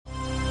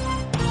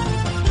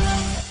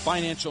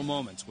Financial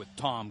Moments with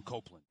Tom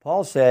Copeland.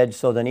 Paul said,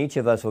 so then each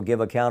of us will give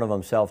account of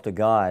himself to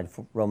God,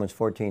 Romans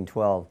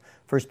 14:12.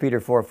 1 Peter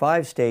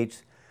 4:5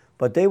 states,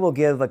 but they will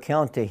give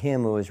account to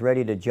him who is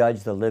ready to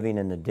judge the living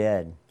and the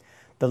dead.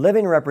 The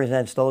living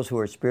represents those who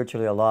are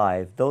spiritually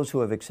alive, those who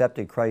have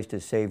accepted Christ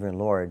as Savior and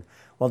Lord,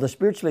 while the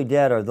spiritually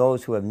dead are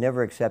those who have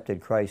never accepted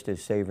Christ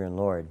as Savior and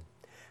Lord.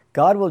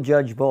 God will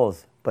judge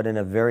both, but in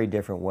a very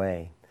different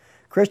way.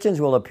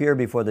 Christians will appear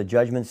before the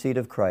judgment seat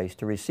of Christ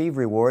to receive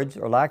rewards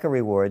or lack of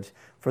rewards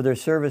for their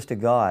service to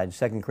God,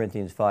 2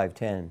 Corinthians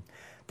 5:10.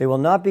 They will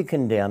not be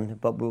condemned,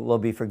 but will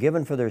be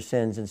forgiven for their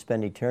sins and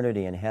spend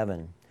eternity in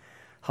heaven.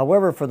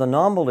 However, for the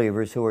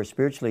non-believers who are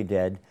spiritually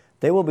dead,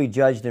 they will be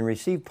judged and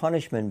receive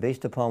punishment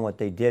based upon what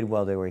they did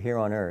while they were here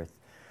on earth.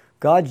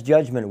 God's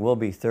judgment will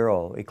be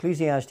thorough.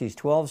 Ecclesiastes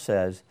 12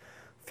 says,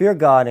 fear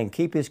God and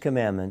keep His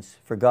commandments,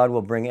 for God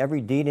will bring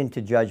every deed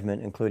into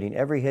judgment, including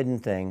every hidden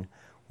thing,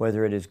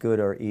 whether it is good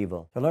or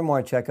evil. To learn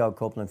more, check out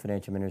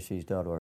CopelandFinancialMinistries.org.